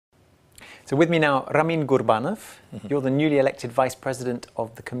So with me now, Ramin Gurbanov. You're the newly elected Vice-President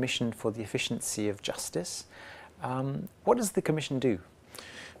of the Commission for the Efficiency of Justice. What does the Commission do?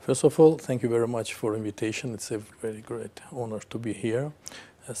 First of all, thank you very much for the invitation. It's a very great honor to be here.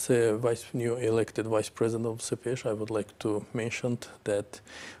 As a new elected Vice-President of CEPEJ, I would like to mention that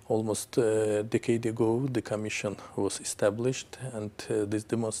almost a decade ago the Commission was established, and this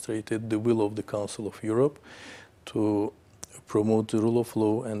demonstrated the will of the Council of Europe to promote the rule of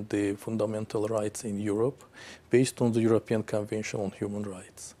law and the fundamental rights in Europe based on the European Convention on Human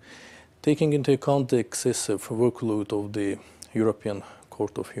Rights. Taking into account the excessive workload of the European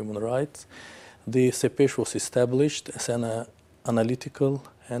Court of Human Rights, the CEPEJ was established as an analytical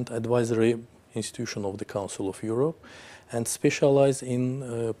and advisory institution of the Council of Europe and specialized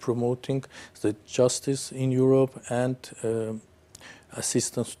in promoting the justice in Europe and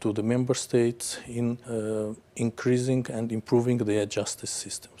assistance to the member states in increasing and improving their justice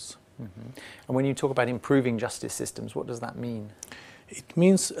systems. And when you talk about improving justice systems, what does that mean? It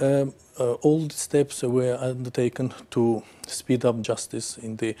means all the steps were undertaken to speed up justice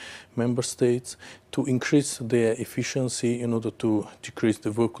in the member states, to increase their efficiency in order to decrease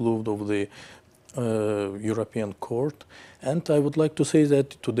the workload of the European Court. And I would like to say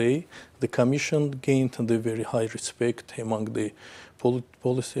that today the Commission gained the very high respect among the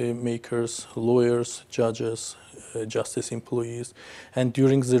policy makers, lawyers, judges, justice employees, and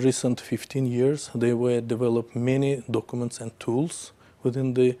during the recent 15 years they were developed many documents and tools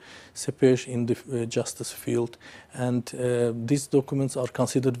within the CEPEJ in the justice field, and these documents are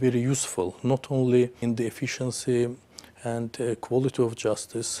considered very useful, not only in the efficiency and quality of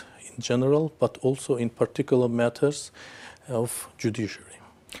justice in general, but also in particular matters of judiciary.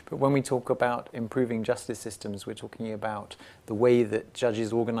 But when we talk about improving justice systems, we're talking about the way that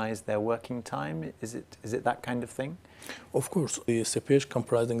judges organize their working time. Is it that kind of thing? Of course. The CEPEJ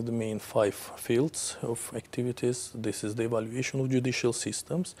comprising the main 5 fields of activities. This is the evaluation of judicial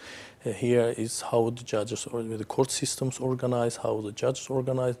systems. Here is how the judges or the court systems organize, how the judges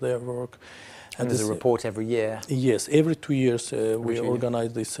organize their work. And there's a report every year? Yes, every 2 years we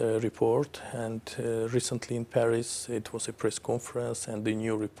organize this report, and recently in Paris it was a press conference and the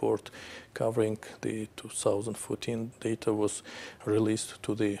new report covering the 2014 data was released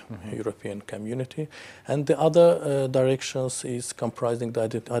to the European community. And the other directions is comprising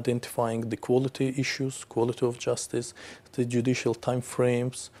identifying the quality issues, quality of justice, the judicial time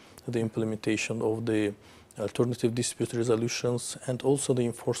frames, the implementation of the alternative dispute resolutions, and also the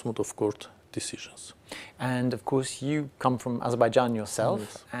enforcement of court decisions. And of course you come from Azerbaijan yourself,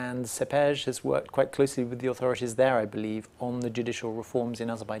 yes. And CEPEJ has worked quite closely with the authorities there, I believe, on the judicial reforms in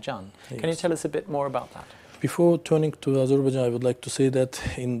Azerbaijan. Yes. Can you tell us a bit more about that? Before turning to Azerbaijan, I would like to say that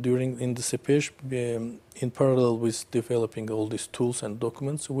in the CEPEJ, in parallel with developing all these tools and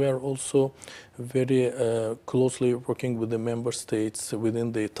documents, we are also very closely working with the member states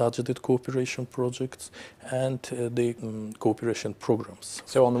within the targeted cooperation projects and the cooperation programs.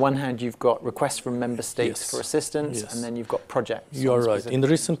 So on the one hand, you've got requests from member states Yes. for assistance, Yes. and then you've got projects. You are right. In the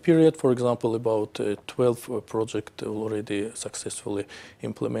recent period, for example, about 12 projects already successfully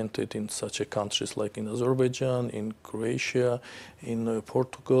implemented in such countries like in Azerbaijan, in Croatia, in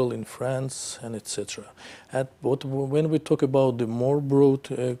Portugal, in France, and etc. But when we talk about the more broad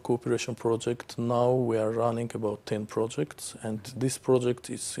cooperation project, now we are running about 10 projects, and this project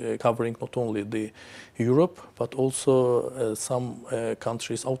is covering not only the Europe, but also some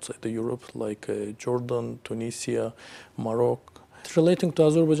countries outside the Europe, like Jordan, Tunisia, Morocco. Relating to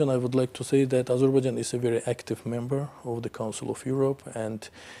Azerbaijan, I would like to say that Azerbaijan is a very active member of the Council of Europe, and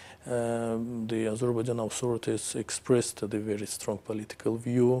the Azerbaijan authorities expressed the very strong political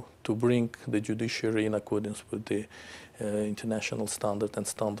view to bring the judiciary in accordance with the international standard and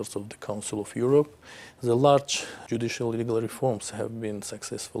standards of the Council of Europe. The large judicial legal reforms have been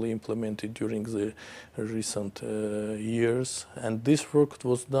successfully implemented during the recent years, and this work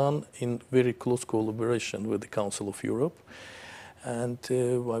was done in very close collaboration with the Council of Europe. And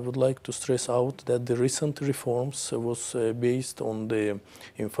I would like to stress out that the recent reforms was based on the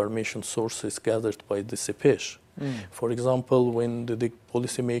information sources gathered by the CEPEJ. For example, when the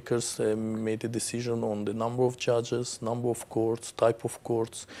policymakers made a decision on the number of judges, number of courts, type of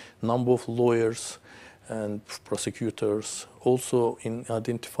courts, number of lawyers and prosecutors, also in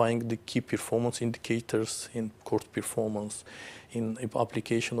identifying the key performance indicators in court performance, in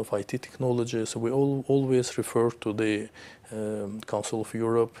application of IT technologies, we always refer to the Council of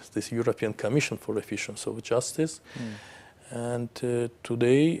Europe, this European Commission for Efficiency of Justice. And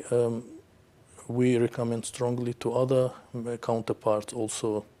today we recommend strongly to other counterparts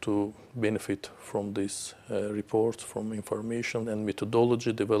also to benefit from this report, from information and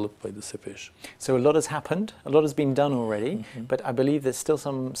methodology developed by the CEPEJ. So a lot has happened, a lot has been done already, but I believe there's still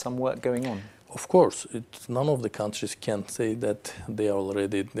some work going on. Of course, none of the countries can say that they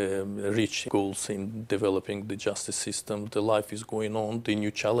already reached goals in developing the justice system. The life is going on, the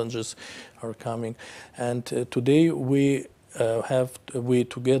new challenges are coming. And today we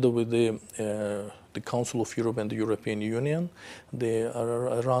together with the Council of Europe and the European Union, they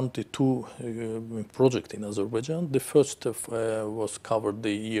are around the two projects in Azerbaijan. The first was covered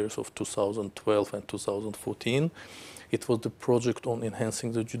the years of 2012 and 2014. It was the project on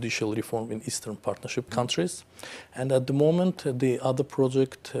enhancing the judicial reform in Eastern Partnership countries. And at the moment, the other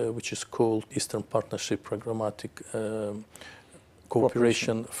project, which is called Eastern Partnership Programmatic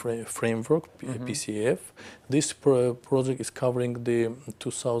Cooperation Framework, PCF. This project is covering the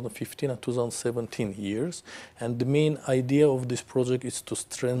 2015 and 2017 years. And the main idea of this project is to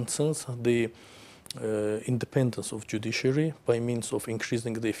strengthen the independence of judiciary by means of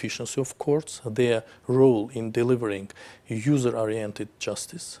increasing the efficiency of courts, their role in delivering user-oriented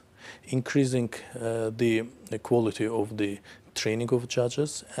justice, increasing the quality of the training of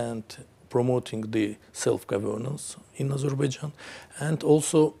judges and promoting the self-governance in Azerbaijan, and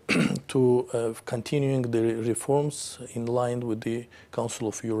also to continuing the reforms in line with the Council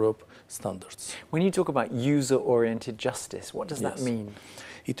of Europe standards. When you talk about user-oriented justice, what does that mean?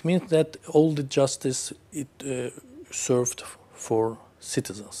 It means that all the justice served for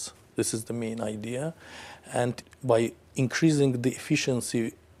citizens. This is the main idea. And by increasing the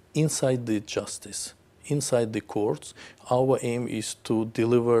efficiency inside the justice, inside the courts, our aim is to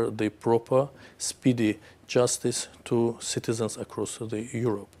deliver the proper, speedy justice to citizens across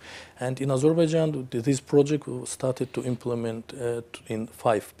Europe. And in Azerbaijan, this project started to implement in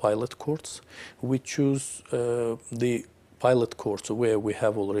 5 pilot courts. We choose the pilot courts where we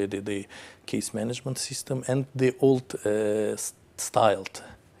have already the case management system and the old styled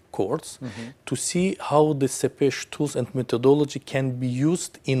courts to see how the CEPEJ tools and methodology can be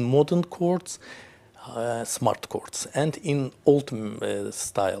used in modern courts, smart courts, and in old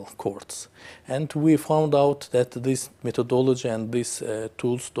style courts. And we found out that this methodology and these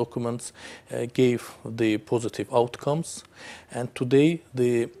tools, documents gave the positive outcomes. And today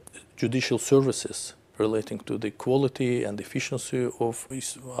the judicial services relating to the quality and efficiency of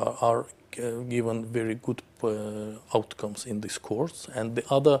are given very good outcomes in these courts. And the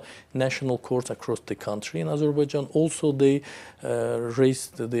other national courts across the country in Azerbaijan also they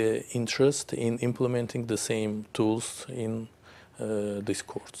raised the interest in implementing the same tools in these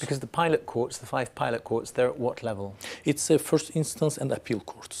courts. Because the pilot courts, the 5 pilot courts, they're at what level? It's a first instance and appeal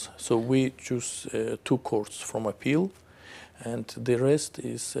courts. So we choose 2 courts from appeal, and the rest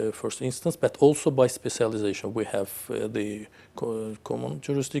is first instance, but also by specialization. We have the common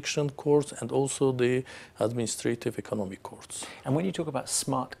jurisdiction courts and also the administrative economic courts. And when you talk about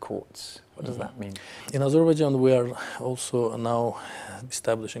smart courts, what does that mean? In Azerbaijan, we are also now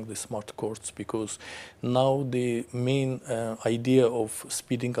establishing the smart courts because now the main idea of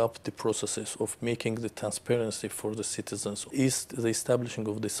speeding up the processes of making the transparency for the citizens is the establishing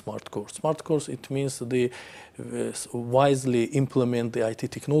of the smart courts. Smart courts, it means they wisely implement the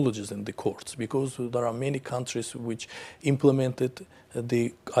IT technologies in the courts, because there are many countries which implemented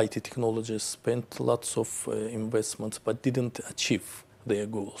the IT technologies, spent lots of investments, but didn't achieve their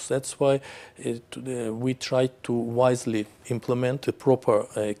goals. That's why we try to wisely implement the proper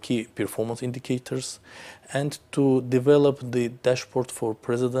key performance indicators and to develop the dashboard for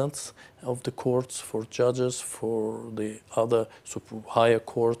presidents of the courts, for judges, for the other higher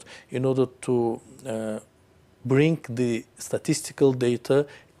court, in order to bring the statistical data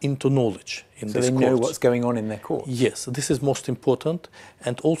into knowledge in this court. So they know what's going on in their court? Yes, this is most important,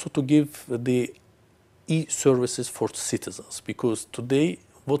 and also to give the e-services for citizens, because today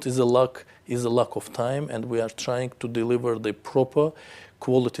what is a lack of time, and we are trying to deliver the proper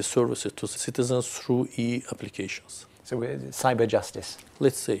quality services to citizens through e-applications. So cyber justice?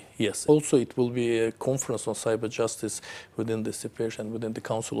 Let's say, yes. Also, it will be a conference on cyber justice within the CEPEJ and within the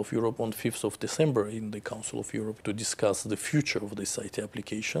Council of Europe on 5th of December in the Council of Europe to discuss the future of these IT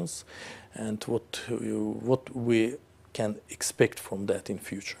applications and what we can expect from that in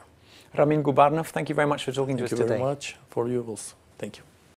future. Ramin Gurbanov, thank you very much for talking to us today. Thank you very much for you also. Thank you.